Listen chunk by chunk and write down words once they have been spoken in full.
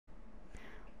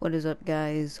What is up,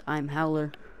 guys? I'm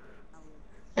Howler,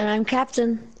 And I'm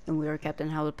Captain. and we are Captain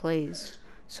Howler Plays.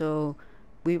 So,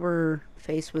 we were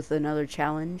faced with another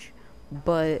challenge,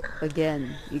 but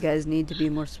again, you guys need to be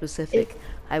more It, specific.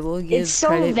 I will it's give so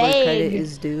credit where credit vague.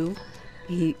 is due.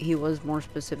 He was more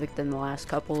specific than the last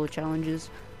couple of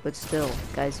challenges, but still,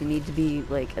 guys, you need to be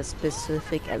like as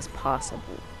specific as possible.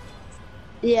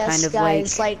 Kind Yes, of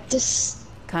guys, like, like just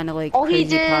kind of like all he Crazy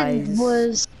did Pies,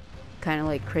 was kind of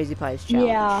like Crazy Pies challenge.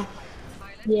 yeah,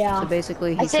 So yeah.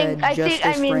 basically, I he think said I think I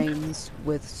Justice mean reigns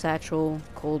with Satchel,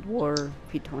 Cold War,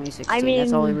 Pete I 2016.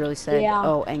 That's all he mean really said. yeah.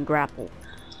 Oh, and Grapple.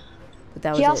 But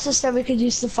that He was it. also said we could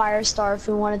use the fire star if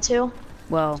we wanted to.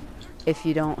 Well, if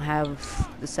you don't have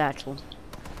the Satchel.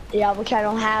 Yeah, which I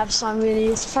don't have, so I'm gonna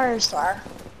use the fire star.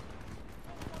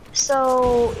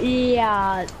 So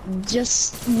yeah,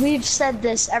 just we've said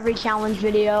this every challenge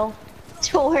video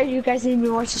to where you guys need to be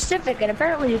more specific, and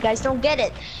apparently you guys don't get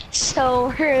it.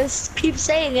 So we're just keep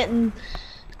saying it, and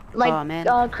like Aw,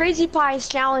 man. Crazy Pie's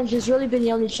challenge has really been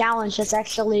the only challenge that's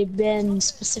actually been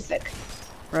specific.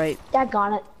 Right.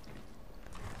 Daggone it.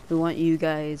 We want you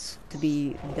guys to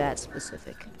be that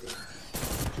specific.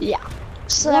 Yeah.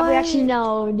 So that we actually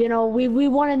What? know, we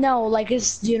want to know, like,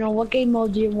 what game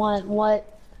mode do you want? What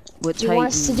What do you want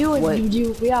us to do? Titan? What What, do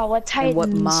you, yeah, what and what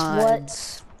Titans?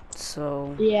 mods?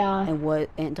 So, Yeah. and what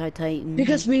anti-Titan?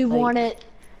 Because we want Like, it,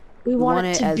 we we want want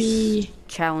it it to as be,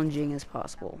 challenging as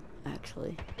possible,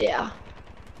 actually. yeah.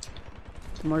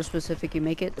 The more specific you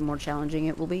make it, the more challenging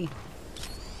it will be.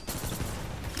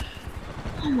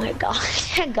 Oh my god,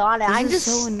 I got it. This I'm is just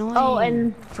so annoying. Oh,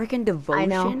 and Freaking devotion. I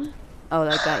know. Oh,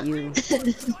 that got you.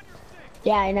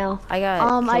 Yeah, I know. I got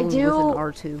I killed with do. an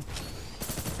R2.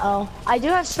 Oh, I do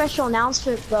have special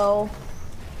announcement though.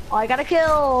 Oh, I got a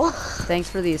kill. Thanks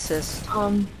for the assist.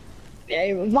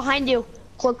 Yeah, behind you.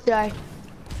 Cloak guy.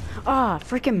 Ah,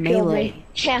 freaking Killed melee. me.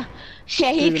 Yeah,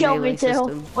 yeah, Through he the killed me melee too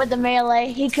system. with the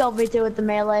melee. He killed me too with the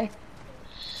melee.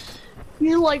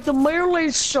 You're like, the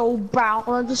melee's so bad,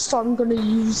 I'm gonna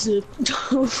use it.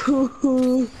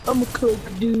 I'm a cloak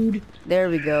dude. There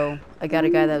we go. I got a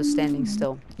guy that was standing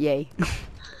still. Yay.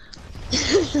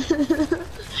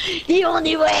 The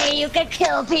only way you can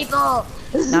kill people.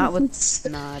 Not with.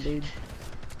 Nah, dude.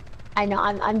 I know,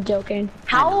 I'm joking.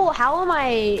 How am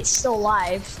I still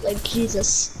alive? Like,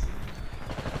 Jesus.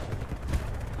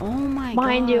 Oh my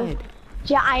Behind god. you.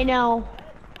 Yeah, I know.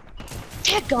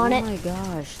 Heck on Oh it. my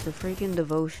gosh, the freaking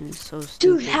devotion is so Dude,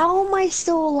 stupid. how am I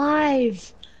still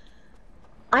alive?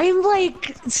 I'm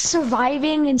like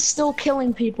surviving and still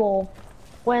killing people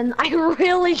when I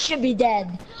really should be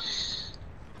dead.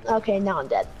 Okay, now I'm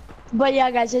dead. But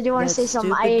yeah, guys, I do want That to say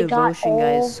something. stupid I got devotion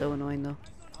guy all. is so annoying though.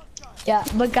 Yeah,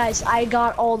 but guys, I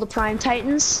got all the Prime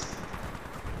Titans.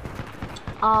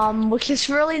 Which is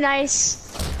really nice.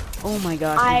 Oh my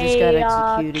gosh, you just got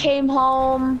executed.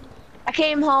 I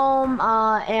came home,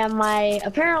 and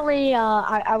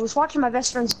I was watching my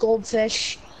best friend's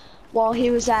goldfish while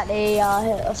he was at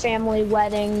a family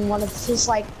wedding. One of his,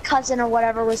 like, cousin or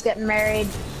whatever was getting married.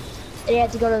 He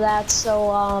had to go to that, so,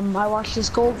 I watched this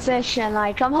goldfish, and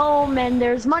I come home, and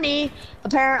there's money,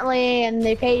 apparently, and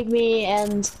they paid me,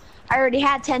 and I already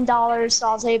had $10,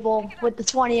 so with the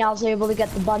 20, I was able to get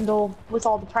the bundle with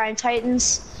all the Prime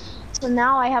Titans. So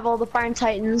now I have all the Prime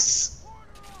Titans,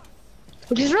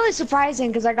 which is really surprising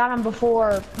because I got them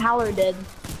before Howler did,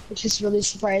 which is really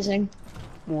surprising.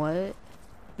 What? What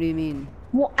do you mean?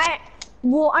 Well,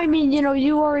 I mean,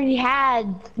 you already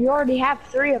have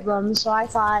 3 of them, so I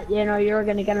thought, you were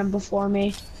gonna get them before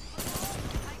me.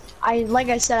 Like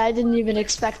I said, I didn't even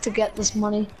expect to get this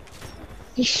money.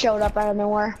 He showed up out of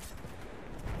nowhere.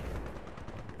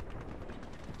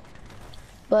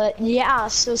 But yeah,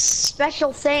 so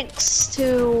special thanks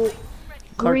to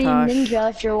Green Kartosh. Ninja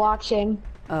if you're watching.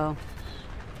 Oh.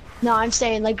 No, I'm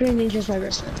saying, like, Green Ninja's my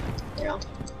best friend,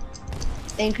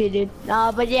 Thank you, dude.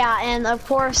 But yeah, and of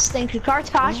course, thank you,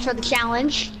 Kartosh, for the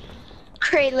challenge.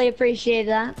 Greatly appreciate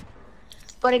that.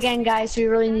 But again, guys, we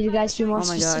really need you guys to be more Oh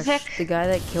my specific. gosh, the guy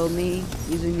that killed me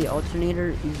using the alternator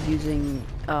is using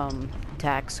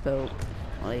tac scope.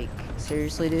 Like,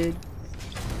 seriously, dude?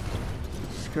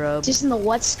 Scrub. Just in the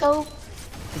what scope?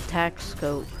 The tac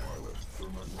scope.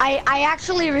 I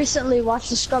actually recently watched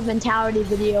the Scrub Mentality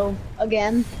video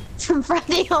again from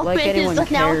Friday Home. Like anyone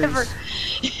cares.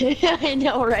 I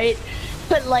know, right?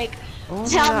 But like, Oh my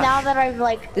now gosh. that I've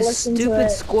like This listened to stupid it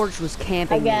Scorch was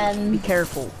camping again. me. Be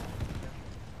careful.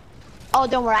 Oh,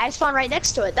 don't worry, I spawned right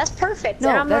next to it. That's perfect. And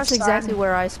No, I'm that's Northstar. exactly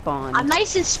where I spawned. I'm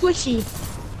nice and squishy.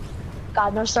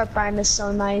 God, Northstar Prime is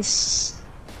so nice.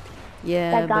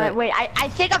 Yeah, I got but it. Wait, I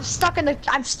think I'm stuck in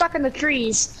the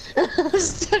trees. I'm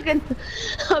stuck in.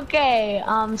 Okay.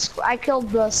 I killed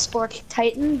the Scorched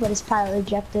Titan, but his pilot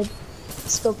ejected.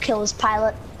 Let's go kill his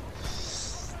pilot.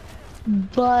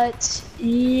 But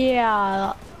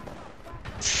yeah,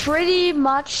 pretty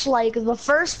much like the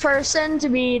first person to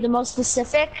be the most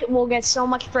specific will get so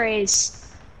much praise.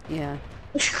 yeah.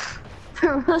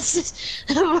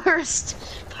 The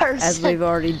worst person. As we've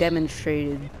already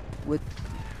demonstrated with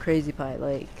Crazy Pie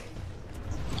Lake.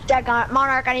 Daggone,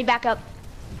 Monarch, I need backup.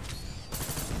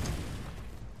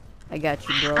 I got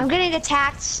you, bro. I'm getting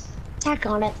attacked. Attack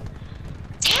on it.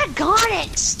 Tag on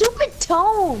it! Stupid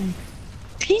Tone!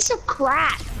 Piece of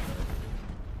crap!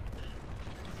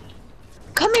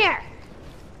 Come here!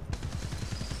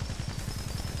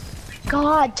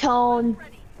 God, Tone.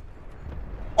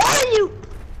 What are you?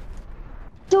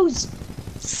 Those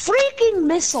freaking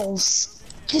missiles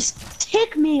just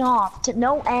tick me off to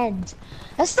no end.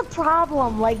 That's the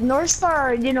problem. Like,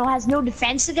 Northstar, you know, has no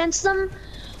defense against them,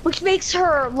 which makes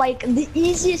her, like, the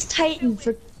easiest Titan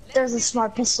for... There's a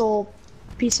smart pistol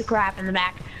piece of crap in the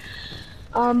back.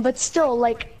 But still,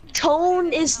 like,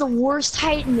 Tone is the worst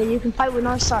Titan that you can fight with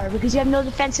Northstar because you have no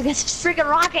defense against his freaking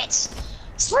rockets.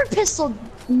 Smart pistol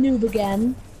noob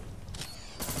again.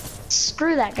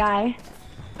 Screw that guy.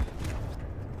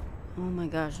 Oh my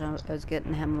gosh, I was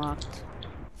getting hemlocked.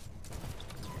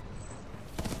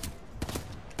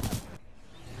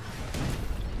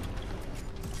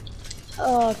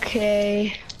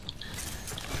 Okay.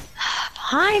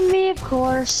 Behind me, of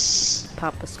course.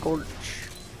 Papa Scorch.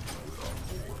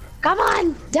 Come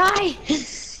on, die!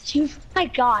 You, my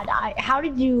God, how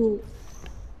did you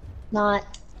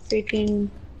not freaking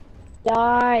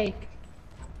die?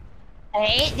 I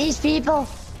hate these people.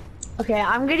 Okay,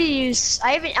 I'm gonna use.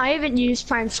 I haven't used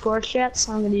Prime Scorch yet,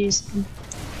 so I'm gonna use.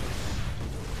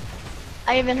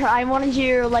 I want to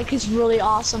hear like his really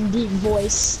awesome deep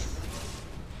voice.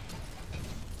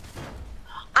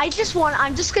 I'm just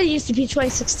gonna use the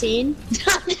P2016.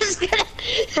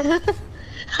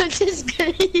 I'm just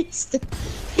gonna use the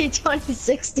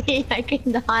P2016. I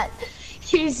cannot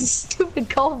use the stupid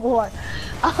Cold War.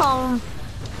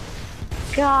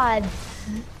 God.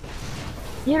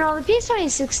 You know, the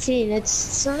P2016,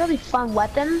 it's a really fun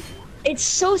weapon. It's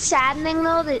so saddening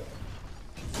though that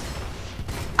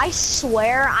I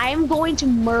swear I'm going to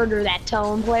murder that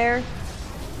Tone player.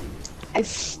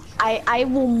 I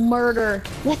will murder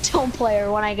that Tone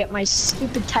player when I get my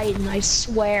stupid Titan, I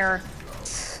swear.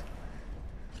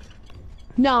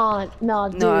 No, dude.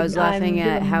 No, I was laughing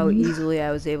at how easily I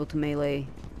was able to melee.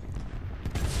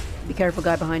 Be careful,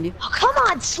 guy behind you. Oh, come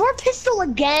on, sword pistol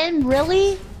again,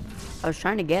 really? I was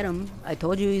trying to get him. I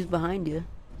told you he's behind you.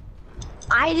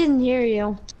 I didn't hear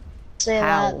you say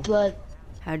How? that, but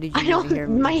How did you not hear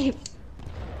me?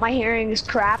 My hearing is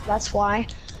crap, that's why.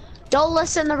 Don't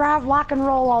listen to rock and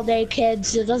roll all day,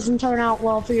 kids. It doesn't turn out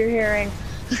well for your hearing.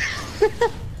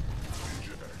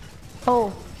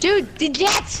 Oh, dude, the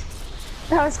Jets!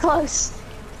 That was close.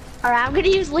 Alright, I'm gonna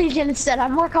use Legion instead.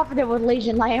 I'm more confident with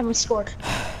Legion than I am with Scorch.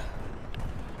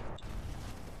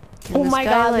 Oh my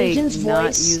God, Legion's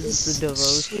voice is the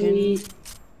devotion? sweet.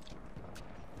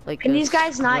 Like Can these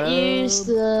guys not use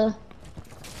the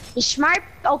smart?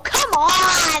 Oh, come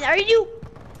on! Are you?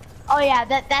 Oh yeah,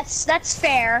 that's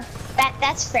fair.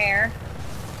 That's fair.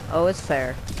 Oh, it's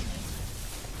fair.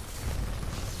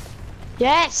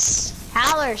 Yes,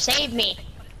 Howler, save me.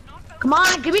 Come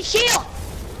on, give me shield.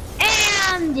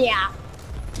 And yeah.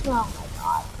 Oh my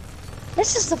God.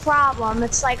 This is the problem.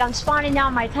 It's like I'm spawning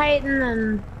down my Titan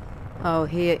and. Oh,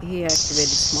 he activated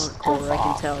smart core. I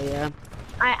can tell, yeah.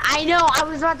 I know. I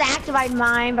was about to activate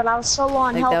mine, but I was so low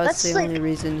on health. That's the only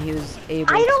reason he was able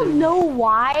to. I don't know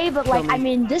why, but like, I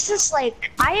mean, this is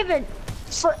like, I haven't,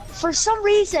 for some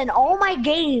reason, all my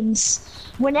games,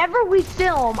 whenever we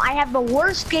film, I have the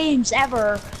worst games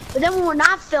ever, but then when we're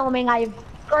not filming, I have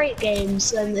great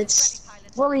games, and it's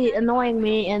really annoying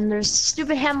me, and there's a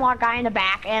stupid Hemlock guy in the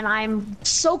back, and I'm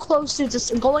so close to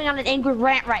just going on an angry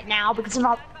rant right now because of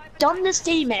how dumb this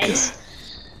team is.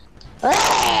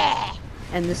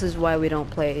 And this is why we don't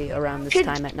play around this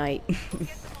time at night.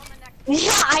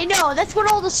 Yeah, I know. That's when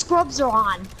all the scrubs are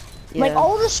on. Yeah. Like,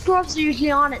 all the scrubs are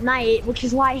usually on at night, which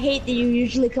is why I hate that you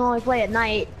usually can only play at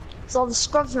night. So all the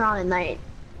scrubs are on at night.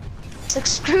 It's like,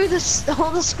 screw this,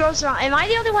 all the scrubs are on. Am I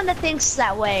the only one that thinks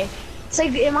that way? It's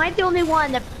like, am I the only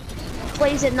one that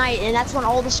plays at night, and that's when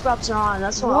all the scrubs are on?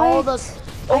 That's when all the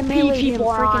OP people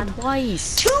are on.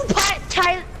 Twice.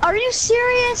 Are you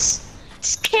serious?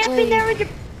 Just camping there with your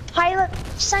pilot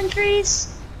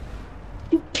sentries?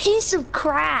 You piece of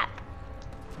crap.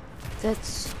 That Oh my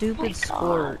stupid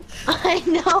God. Scorch. I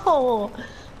know.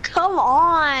 Come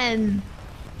on.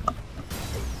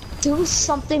 Do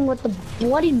something with the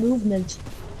bloody movement.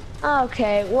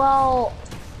 Okay, well,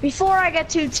 before I get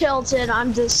too tilted,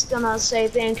 I'm just gonna say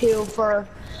thank you for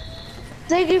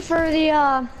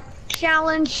the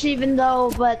challenge, even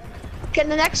though, but can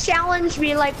the next challenge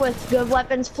be like with good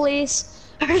weapons, please?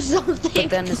 Or something, But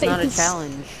then it's not a please?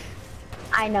 challenge.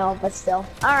 I know, but still.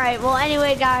 Alright, well,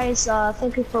 anyway, guys,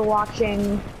 thank you for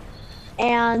watching.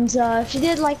 And if you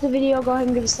did like the video, go ahead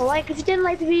and give us a like. If you didn't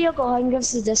like the video, go ahead and give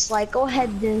us a dislike. Go ahead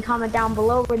and comment down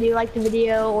below whether you like the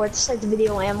video or dislike the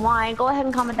video and why. Go ahead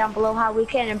and comment down below how we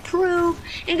can improve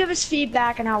and give us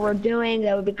feedback on how we're doing.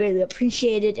 That would be greatly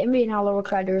appreciated. And me and Hollow will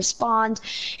try to respond.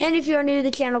 And if you're new to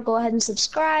the channel, go ahead and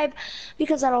subscribe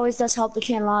because that always does help the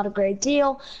channel out a great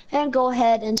deal. And go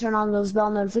ahead and turn on those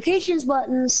bell notifications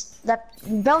buttons. That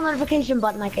bell notification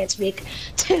button, I can't speak,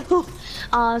 too,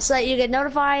 so that you get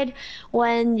notified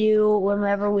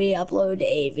whenever we upload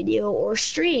a video or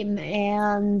stream.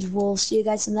 And we'll see you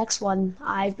guys in the next one.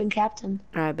 I've been Captain.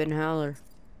 I've been Howler.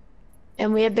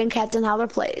 And we have been Captain Howler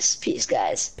Plays. Peace,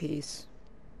 guys. Peace.